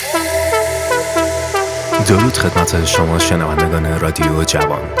درود خدمت شما شنوندگان رادیو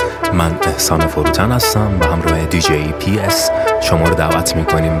جوان. من احسان فروتن هستم و همراه دیجی پی اس شما رو دعوت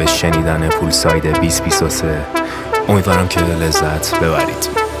میکنیم به شنیدن پولساید 2023. امیدوارم که لذت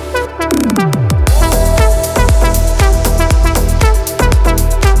ببرید.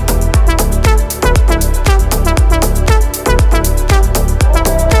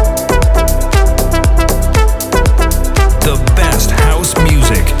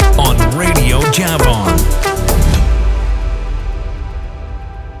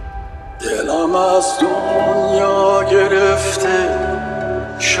 دلم از دنیا گرفته،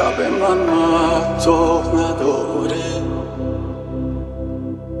 شب من مهتاب نداره،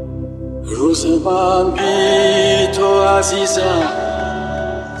 روز من بی تو عزیزم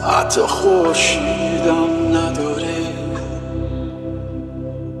حتی خورشیدم نداره.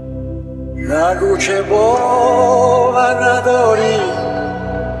 نگو که باور نداری،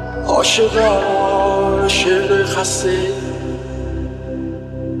 عاشقان شعر خسته،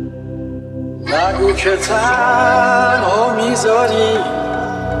 نگو که تنها میذاری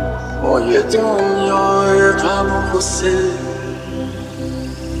با یه دنیای غم و غصه.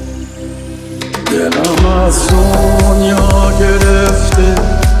 دلم از دنیا گرفته،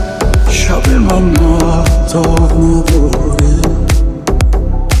 شب من مهتاب نداره،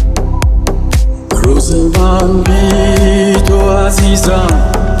 روز من بی تو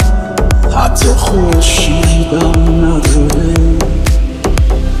عزیزم حتی خورشیدم نداره.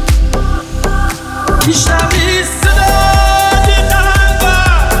 میشنوی صدای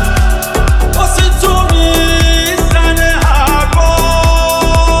قلبم واسه تو میزنه هر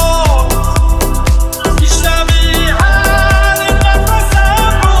بار، میشنوی هر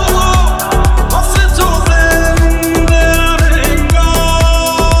نفسم رو واسه تو زنده انگار.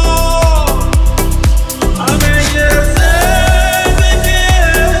 همه زندگی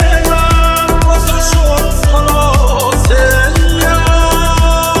من واسه شد خلاصه.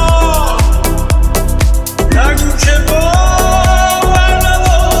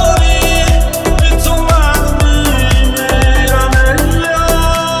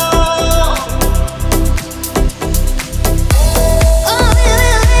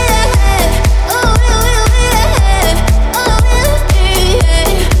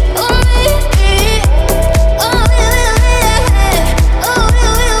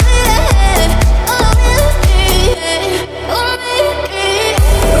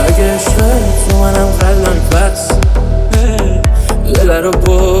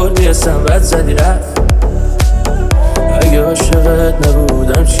 بد زدی رفت، اگه عاشقت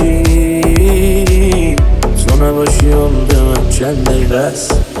نبودم چی؟ تو نباشی عمر من چند دقیقه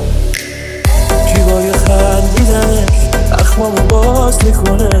است. کی با یه خندیدنش اخمامو باز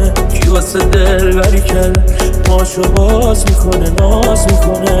میکنه، کی واسه دلبری کرد ماشو باز میکنه، ناز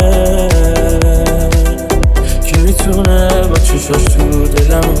میکنه، کی میتونه با چشاش تو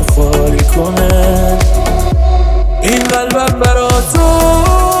دلمو خالی کنه. این قلبم برا تو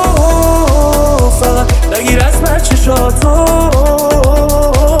فقط نگیر از من چشاتو،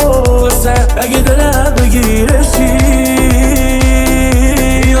 اگه دلم بگیره چی؟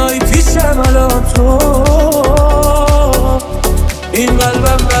 آی پیشم الان تو. این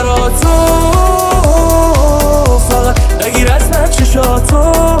قلبم برا تو فقط نگیر از من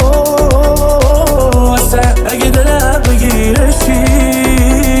چشاتو، اگه دلم بگیره چی؟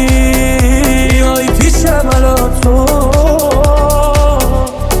 آی پیشم الان تو.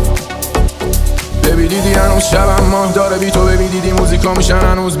 دیدی هنوز شبم ماه داره بی تو، ببین دیدی موزیکا میشن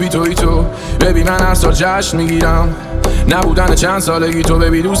هنوز بی توی تو. ببین من هر سال جشن میگیرم نبودن چند سالگی تو.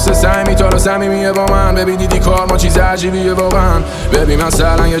 ببین دوست سمیتارو صمیمیه با من، ببین دیدی کار ما چیز عجیبیه واقعا. ببین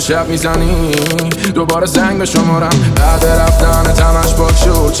مثلا یه شب میزنی دوباره زنگ به شمارم، بعد رفتن تمش پاک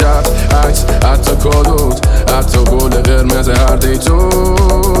شد، چت عکس حتی کادوت حتی گل قرمز هر دیتو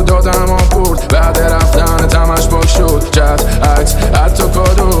دادم آورد. بعد رفتن تمش پاک شد، چت عکس حتی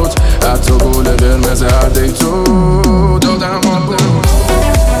کادوت حتی گل قرمز هر دیتو دادم آورد.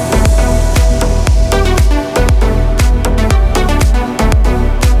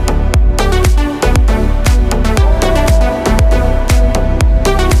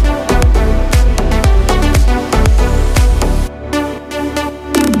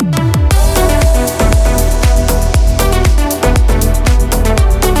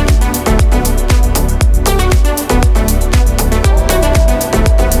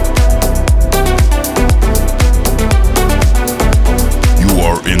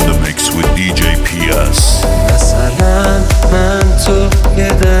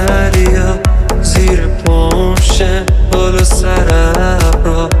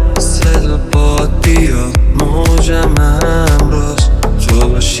 موجم هم باش، تو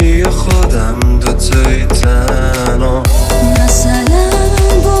باشی خودم دوتایی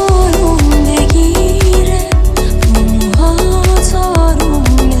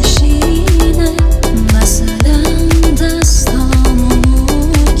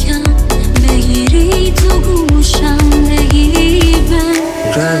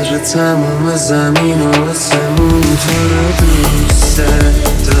تموم زمین و آسمون تو رو دوست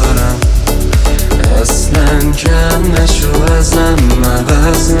دارم اصلا کم نشو ازم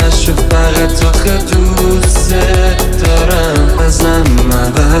عوض نشو فقط آخه دوست دارم ازم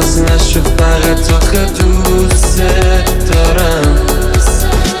عوض نشو فقط آخه دوست دارم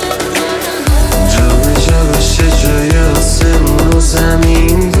جا به جا بشه جای آسمون و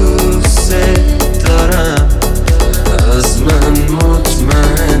زمین دوست دارم از من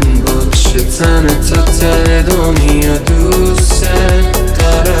مطمئن باشه تن تا ته دنیا دوست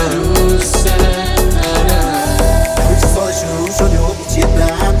دارم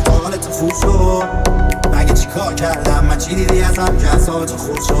مگه چی کار کردم من چی دیدی ازم که اصاب تو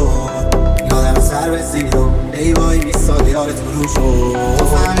خود شد یادم سر رسید و ای وای 20 سال یارت برو شد تو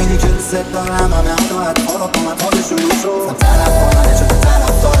فهمیدی که دوست دارم همه اخلاقت ها رو با من تازه شروع شد طرف با منه چون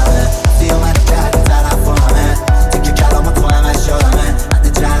طرف دارمه سیا من کردی طرف با همه تکه کلام تو همش یادمه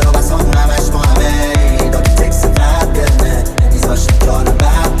حد جر و بسان همش با همه دادی تکس قد بدنه نمیذاشتی کارم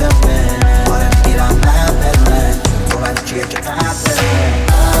بد بمونه باره میگیرم من بدونه تو من کیه که قد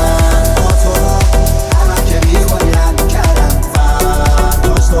بدنه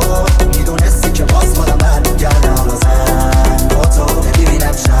میدونستی که باز خودم برمیگردم بازم با تو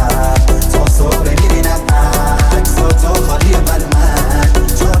ببینم شب تا صبح ببینم عکس تو خالیه برای من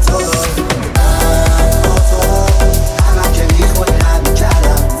جا تو من با تو همه که میخوری رد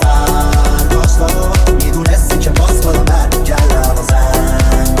میکردم فرداش تو میدونستی که باز خودم برمیگردم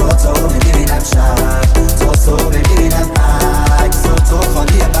بازم با تو ببینم شب تا صبح ببینم عکس تو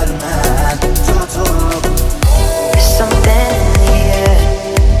خالیه برای من جا تو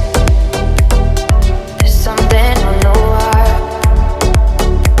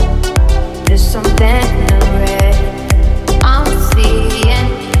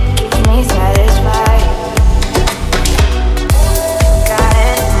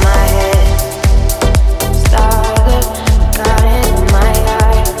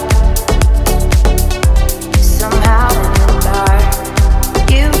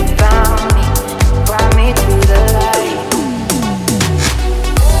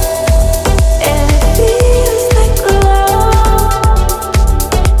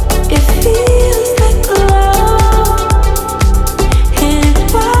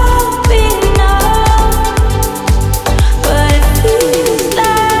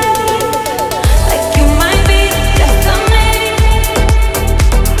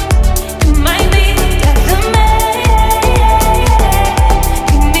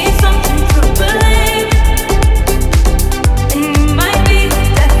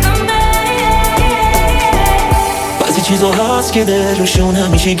که دلشون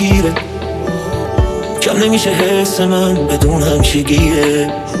همیشه گیره کم نمیشه حس من بدون همیشه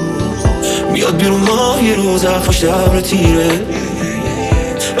گیره میاد بیرون ماه یه روز پشت ابر تیره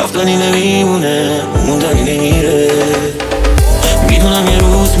رفتنی نمیمونه موندنی نمیره میدونم یه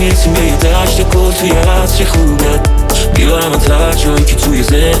روز میرسیم به یه دشت گل توی عصر خوبه بیارم تر جایی که توی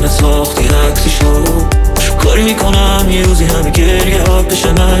ذهن ساختی عکسشو کاری میکنم یه روزی همه گریه ها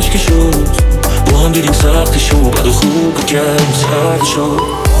بشن عشق شد با هم دیدیم سختشو بد و خوب و گرم سردشو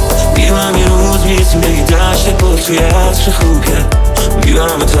میدونم یه روز میرسیم به یه دشت گل توی عصر خوب کرد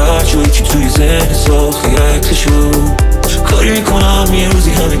میبرم تر جایی که توی ذهن ساختی عکسشو کاری میکنم یه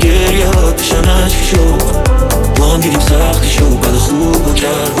روزی همه گریه ها بشن عشق شد با هم دیدیم سختشو بد و خوب و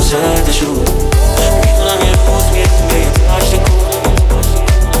گرم و سردشو میدونم یه روز میرسیم به یه دشت گل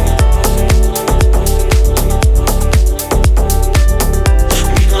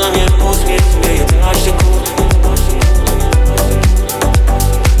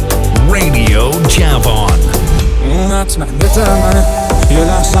رادیو جوان حتما بهتر منه یه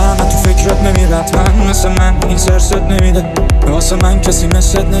لحظه هم تو فکرت نمیره حتما مثل من این سرست نمیده واسه من کسی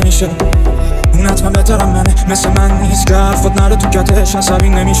مثلت نمیشه اون حتما بهترم منه مثل من نیست که حرفت نره تو کتش عصبی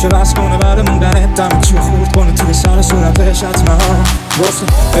نمیشه بس کنه بره موندنه دمه چی خورد کنه توی سر صورتش حتما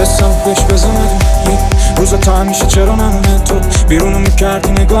گفتم حسابش بزنه روزا تا همیشه چرا نمونه تو بیرونو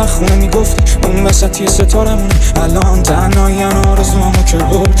میکردی نگاه خونه میگفتی اون وسطی ستارمونه الان تنهایی آرزوامو که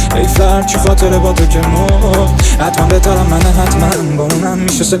بود ای فرد چی خاطره با تو که مرد حتما بهترم منه حتما با اونم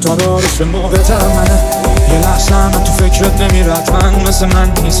میشه ستاره آرش ما بهترم منه یه لحظه هم تو فکرت نمیره حتما مثل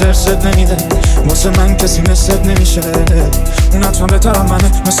من این سرست نمیده واسه من کسی مثلت نمیشه اون حتما بهترم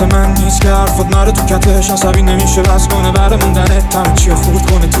منه مثل من نیست که حرفت نره تو کتش عصبی نمیشه بس کنه بره موندنه همه چی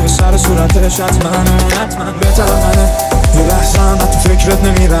خورد کنه توی سر صورتش حتما بهترم منه یه لحظه هم تو فکرت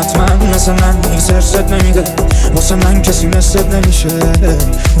نمیره حتما مثل من این سرست نمیده واسه من کسی مثلت نمیشه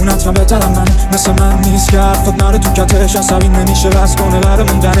اون حتما بهترم منه مثل من نیست که حرفت نره تو کتش عصبی نمیشه بس کنه بره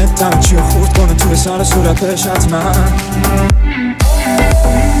موندنه همه چی خورد کنه توی سر صورتش حتما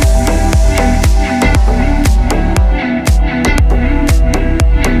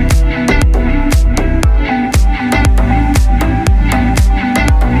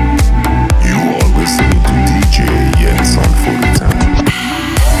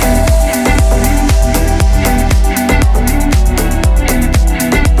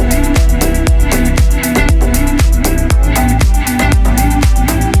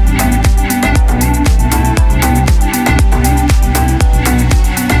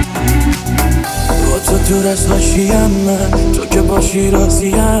دور از حاشیم من، تو که باشی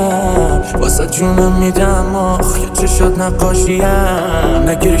راضیم، واسه جونم میدم آخ یه چشات نقاشیم.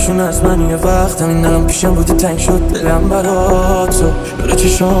 نگیریشون از من یه وقت همین دلم پیشم بودی تنگ شد دلم برا تو. داره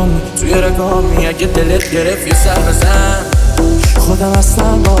چشام توی رگامی اگه دلت گرفت یه سر بزن. خودم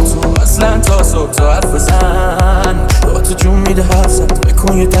هستم با تو اصلا تا صبح تا حرف بزن. با تو جون میده حرفت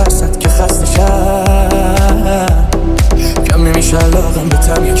بکن یه درصد که خسته شم. کم نمیشه علاقم به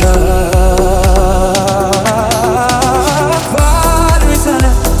تم یکم بر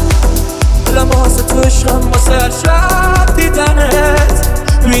میزنه دلم واسه تو عشقم واسه هر شب دیدنت.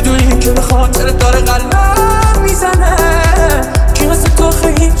 میدونی که به خاطرت داره قلبم میزنه. کی مثل تو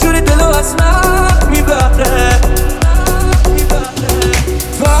خیلی جوری دلو از من میبره.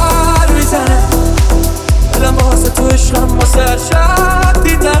 بر میزنه دلم واسه تو عشقم واسه هر شب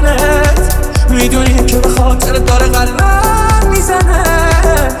دیدنت. میدونی که به خاطرت داره قلبم میزنه.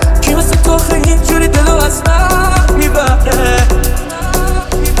 کی مثل تو خیلی جوری دلو از من میبره.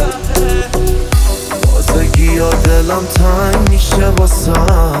 بازگی یا دلم تنگ میشه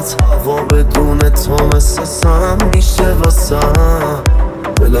واسط. هوا بدون تو مثل سم میشه واسم.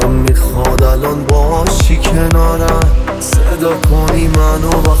 دلم میخواد الان باشی کنارم. صدا کنی منو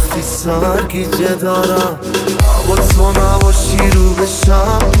وقتی سرگیجه دارم. با تو نباشی رو به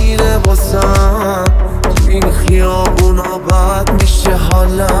شب میره باسم. این خیابونا بد میشه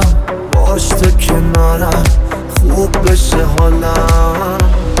حالم. باش تو کنارم خوب بشه حالم.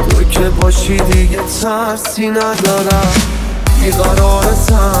 تو که باشی دیگه ترسی ندارم.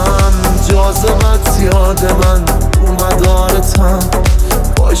 بیقرارتم جاذبت یاد من اومدارتم.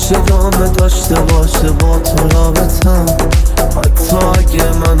 باشه دامه داشته باشه با تو رابطم. حتی اگه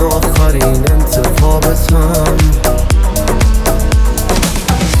من آخرین انتخابتم.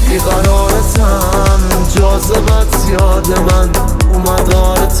 بیقرارتم جاذبت یاد من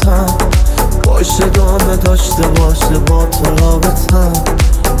اومدارتم. باشه دامه داشته باشه با تو رابطم.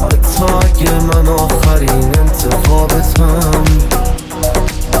 حتی اگه من آخرین انتخابتم.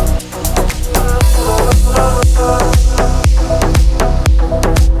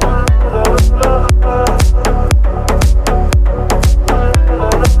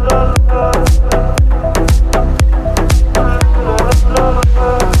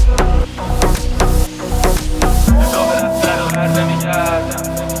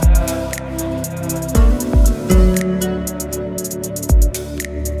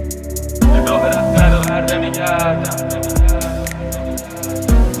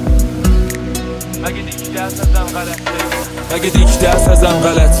 اگه دیگه دست ازم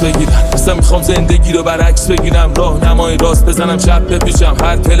غلط بگیرن مثلا میخوام زندگی رو برعکس بگیرم. راه نمای راست بزنم چپ بپیشم.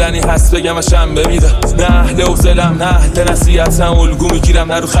 هر پلنی هست بگم و شنبه میدم. نه اهل حوصلم نه اهل نصیحتم. الگو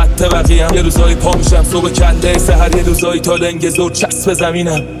میگیرم نه رو خط بقیه‌ام. یه روزایی پا میشم صبح کله سحر. یه روزایی تا لنگ زور چسب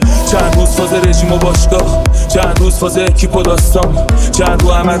زمینم. چند روز فاز رژیم و باشگاه. چند روز فاز اکیپ و داستان. چند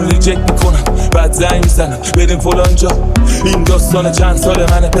رو عمل ریجکت میکنم بعد زنگ میزنم بریم فلان جا. این داستان چند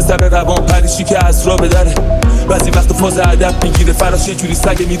سال منه. پسر روان پریشی که از را بدره. بعضی وقت فاز ادب میگیره فراش. یه جوری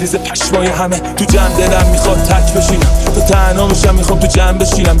سگ میریزه پشمای همه. تو جمع دلم میخواد تک بشینم. تو تنها میشم میخوام تو جمع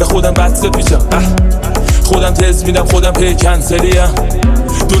بشینم. به خودم بد پیچم. خودم تز میدم خودم پی کنسلیم.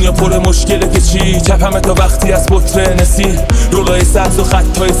 دنیا پر مشکله که چی چپمه تا وقتی از بطره نسی. رولای سبز و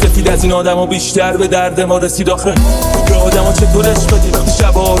خطای سفید از این آدم ها بیشتر به درد ما رسید. آخه به آدم ها چطورش بدی وقتی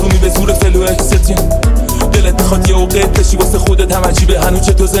شب آرومی به زور فلو اکستیم. دلت میخواد یه اوقت بشی واسه خودت هم عجیبه هنو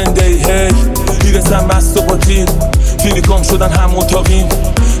چه تو زنده ای. هی میرسم مست و پاتیر فیلیکام شدن هم اتاقیم.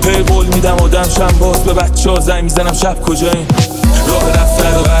 هی قول میدم آدم شم باز به بچه ها زنگ میزنم شب کجاییم. راه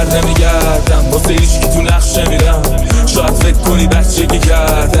رفتن رو بر نمیگردم واسه هیچکی تو نقشه میرم. شاید فکر کنی بچگی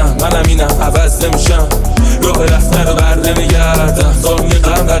کردم منم اینم عوض نمیشم. راه رفتن رو بر نمیگردم ثانیه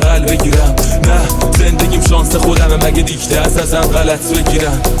غم بغل بگیرم. نه زندگیم شانس خودمه مگه دیگه ازم غلط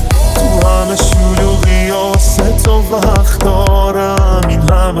بگیرم. تو همه شلوغی واسه تو وقت دارم. این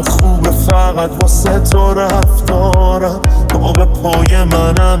همه خوبه فقط واسه تو رفتارم. تو به پای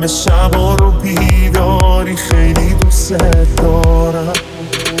منم شبا رو بیداری. خیلی دوست دارم.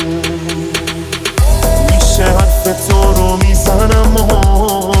 میشه حرف تو رو میزنم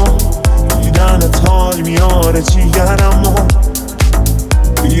و دیدنت حال میاره جیگرم و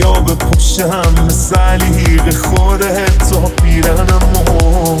بیا بپوشم سلیق خودت تا پیرنم و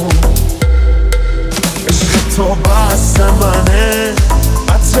عشق تو بسته منه.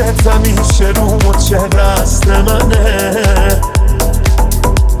 عطرت همیشه رو مچه دست منه.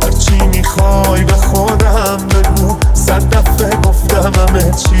 هرچی میخوای به خودم بگو. 100 دفعه گفتم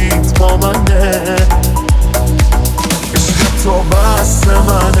همه چیت با منه. عشق تو بسته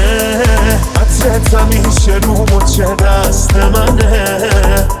منه. عطرت همیشه رو مچه دست منه.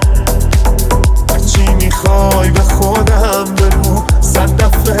 هرچی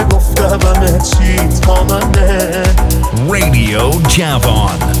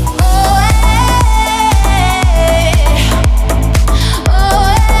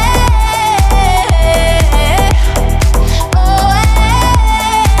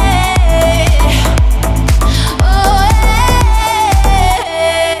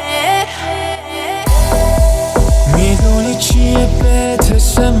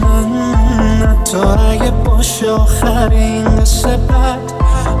آخر این قصه بد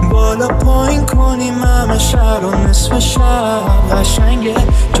بالا پایین کنیم همه شهر و نصف شب قشنگه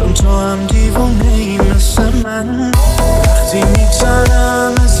چون تو هم دیوونه ای مثل من وقتی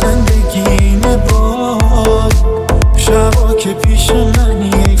میگذرم از زندگی اینه باد شبا که پیش منی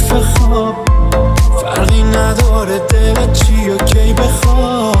حیف خواب فرقی نداره دلت چی و کی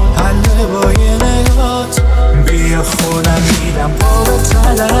بخواد حله با یه نگات بیا خودم میدم پا به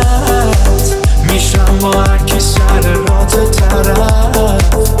تلت میشم با هرکی سر رات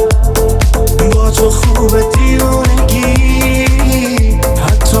طرف با تو خوبه دیونگی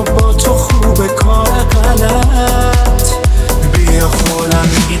حتی با تو خوبه کار غلط بیا خودم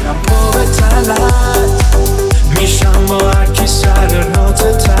میدم پا به تلت میشم با هرکی سر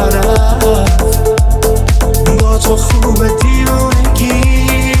رات طرف با تو خوبه دیونگی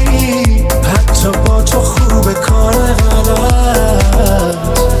حتی با تو خوبه کار غلط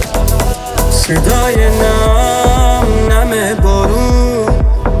صدای نم بارون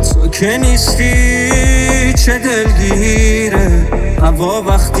تو که نیستی چه دلگیره هوا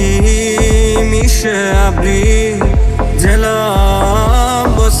وقتی میشه ابری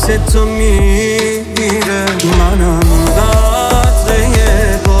دلم واسه تو میگیره منم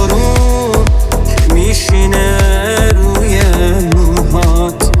قطره بارون که میشینه روی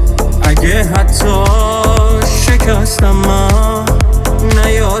موهات اگه حتی شکستم من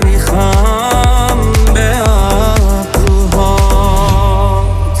نیاری خم به ابروها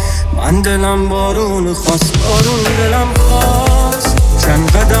من دلم بارون خواست بارون دلم خواست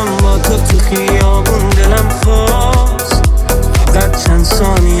چند قدم با تو خیابون دلم خواست فقط چند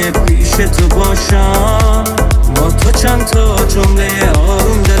ثانیه پیش تو باشم با تو چند تا جمله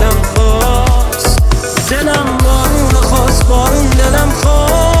آروم دلم خواست دلم بارون خواست بارون دلم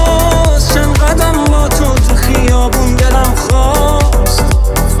خواست چند قدم با تو خیابون دلم خواست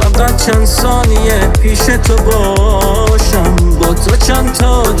فقط چند ثانیه پیش تو باشم با تو چند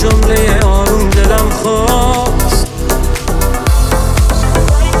تا جمله آروم دلم خواست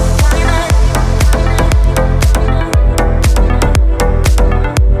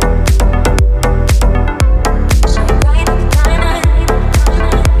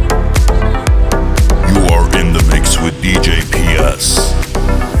DJ PS.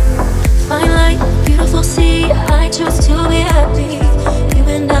 Fine light, beautiful sea, I choose to be happy. You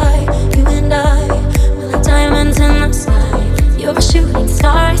and I, we're like diamonds in the sky. You're a shooting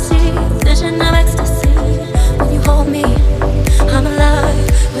star, I see, vision of ecstasy. When you hold me, I'm alive.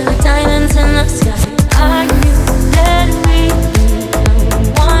 We're like diamonds in the sky. Are you letting me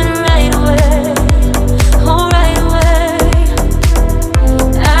one right away? Oh, right away.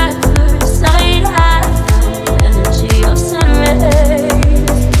 At first sight, I of sun rays,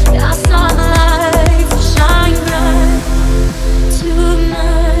 I saw the light shine bright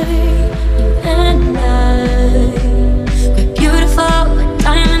tonight. You and I, we're beautiful like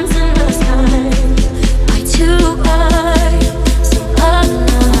diamonds in the sky. Eye to eye, so alive.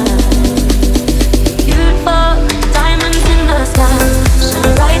 Beautiful like diamonds in the sky.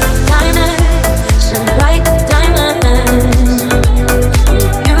 Shine bright like diamonds, shine bright like diamonds.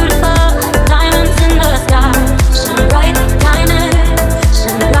 Beautiful like diamonds in the sky. Shine bright like diamonds,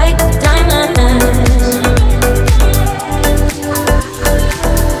 shine bright like diamonds.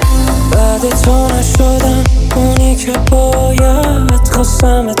 بعد تو نشدم اونی که باید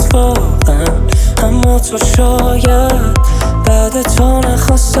خواستمت واقعا اما تو شاید بعد تو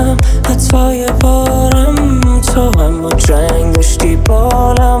نخواستم حتی یه بارم تو اما جنگ داشتی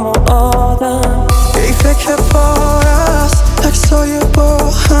بالم و آدم حیفه که بار است عکسای با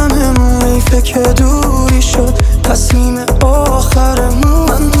هممون حیفه که دوری شد تصمیم آخرمون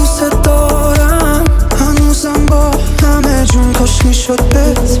من دوست دارم هنوزم با همه جون کاش میشد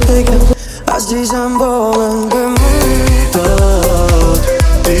بهت بگم عزیزم با من بمون داد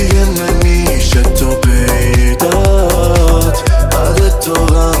دیگه نمیشه تو پیداد بعد تو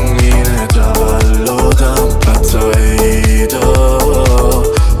غمگینه تولدم حتی عیدا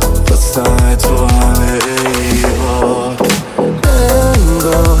بستن تو همه ایوار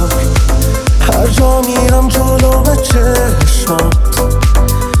انگار هر جا میرم جلو به چشمات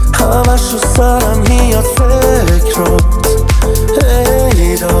همش رو سرم میاد فکرات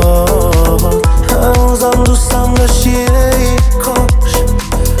ای داد هنوزم دوستم داشتی ای کاش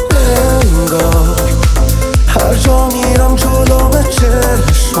انگار هر جا میرم جلو به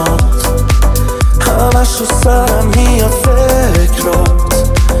چشمات همش رو سرم میاد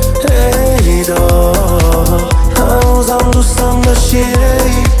فکرات ای داد هنوزم دوستم داشتی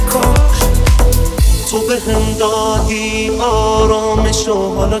ای کاش تو بهم دادی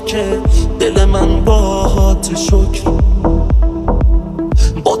آرامشو حالا که دل من باهات شکر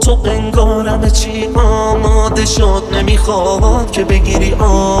با تو تو انگارم چی آماده شد، نمیخواد که بگیری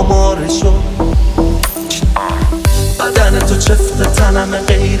آمارشو. بدن تو چفت تنم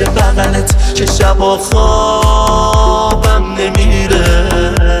غیر بغلت که شبا خوابم نمیره.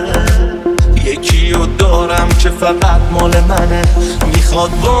 یکی رو دارم که فقط مال منه،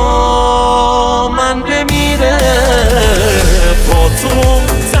 میخواد با من بمیره. با تو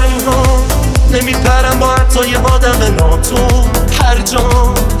تنها نمیپرم با حتی یه آدم ناتو، هر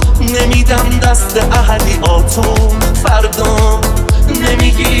جا نمیدم دست اهلی آتو. فردا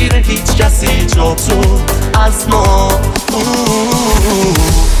نمیگیره هیچ کسی جا تو از ما.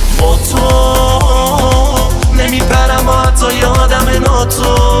 با تو نمیپرم با حتی یه آدم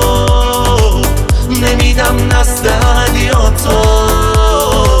ناتو، نمیدم دست اهلی آتو.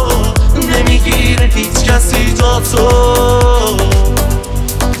 نمیگیره هیچ کسی جا تو.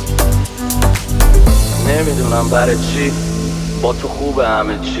 نمیدونم برای چی با تو خوبه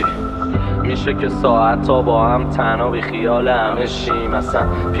همه چی، میشه که ساعت تا با هم تنها بی خیال همه شیم، اصلا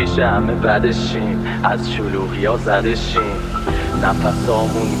پیش همه بدشیم، از شلوغی ها زدشیم،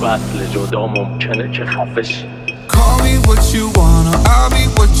 نفسامون وصل جدا ممکنه که خفشیم. Call me what you wanna, I'll be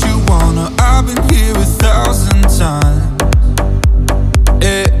what you wanna. I've been here 1,000 times.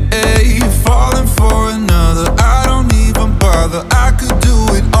 Hey, hey, falling for another, I don't even bother. I could do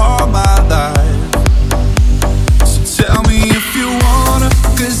it all my life. Tell me if you wanna,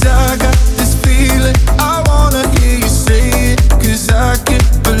 cause I got this feeling. I wanna hear you say it, cause I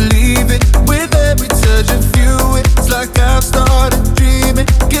can't believe it. With every touch of you, it's like I've started dreaming.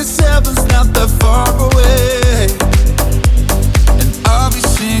 Guess heaven's not that far away. And I'll be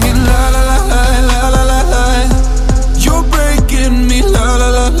singing la la la la la la la la. You're breaking me la la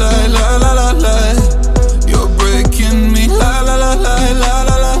la la la la la la. You're breaking me la la la la la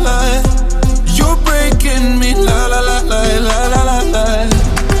la la la. You're breaking me la la la la la la la la.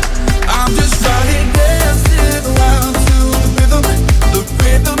 I'm just out here dancing around to the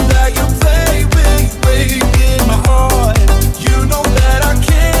rhythm that you play when you breaking my heart. You know that I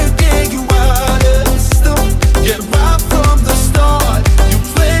can't get you out of the system. Yeah, right from the start, you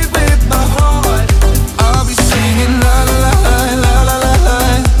play with my heart. I'll be singing la la la la la la la.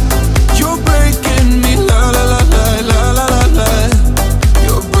 You're breaking me la la la la la la la la.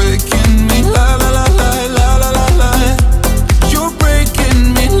 You're breaking me la la la la la la la la. You're breaking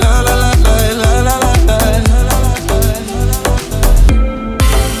me la la la la la la la la.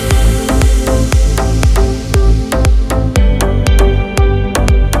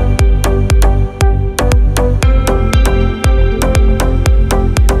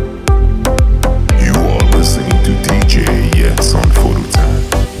 You are listening to DJ Ehsan Foroutan.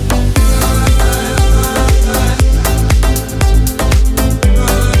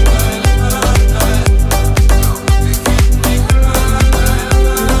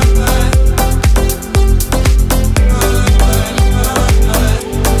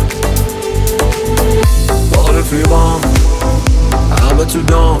 با رفیقام همه تو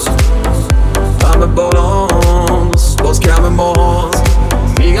دانس، همه بالانس، باز کم ماست.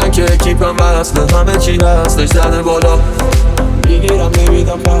 میگن که کیپم وصله، همه چی هستش زده بالا. میگیرم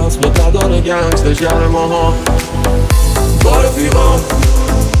نمیدم پس با تدار گنگستر شهر ماها. با رفیقام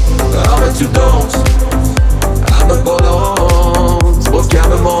همه تو دانس، همه بالانس، باز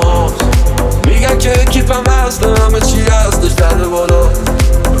کم ماست. میگن که کیپم وصله، همه چی هستش زده بالا.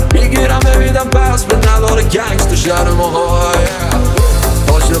 میگیرم نمیدم پس به نداره گنگز تو شهر ماها.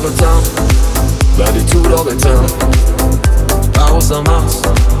 عاشقتم ولی تو رابطم، حواسم هست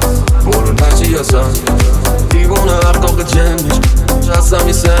برون هرچی هستم. دیوونه اخلاق جنگیش هستم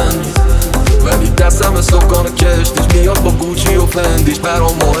میسنی، ولی دستم سکان کشتیش میاد با گوچی و فندیش.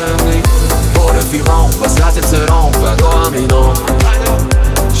 برام مهم نی با رفیقام وسط تهران فدا همینا.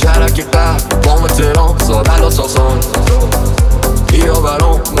 شهرک قلب بام تهران سادل و ساسان. بیا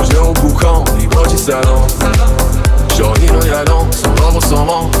برام مجه و بوکان دیباجی سلام. شاهین و یلان سراغ و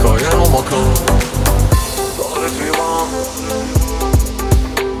سامان کاین و ماکان. با رفیقام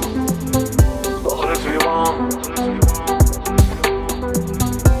با رفیقام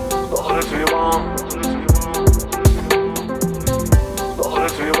با رفیقام با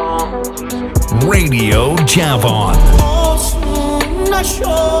رفیقام. Radio Javon. آسون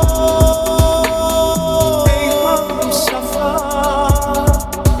نشد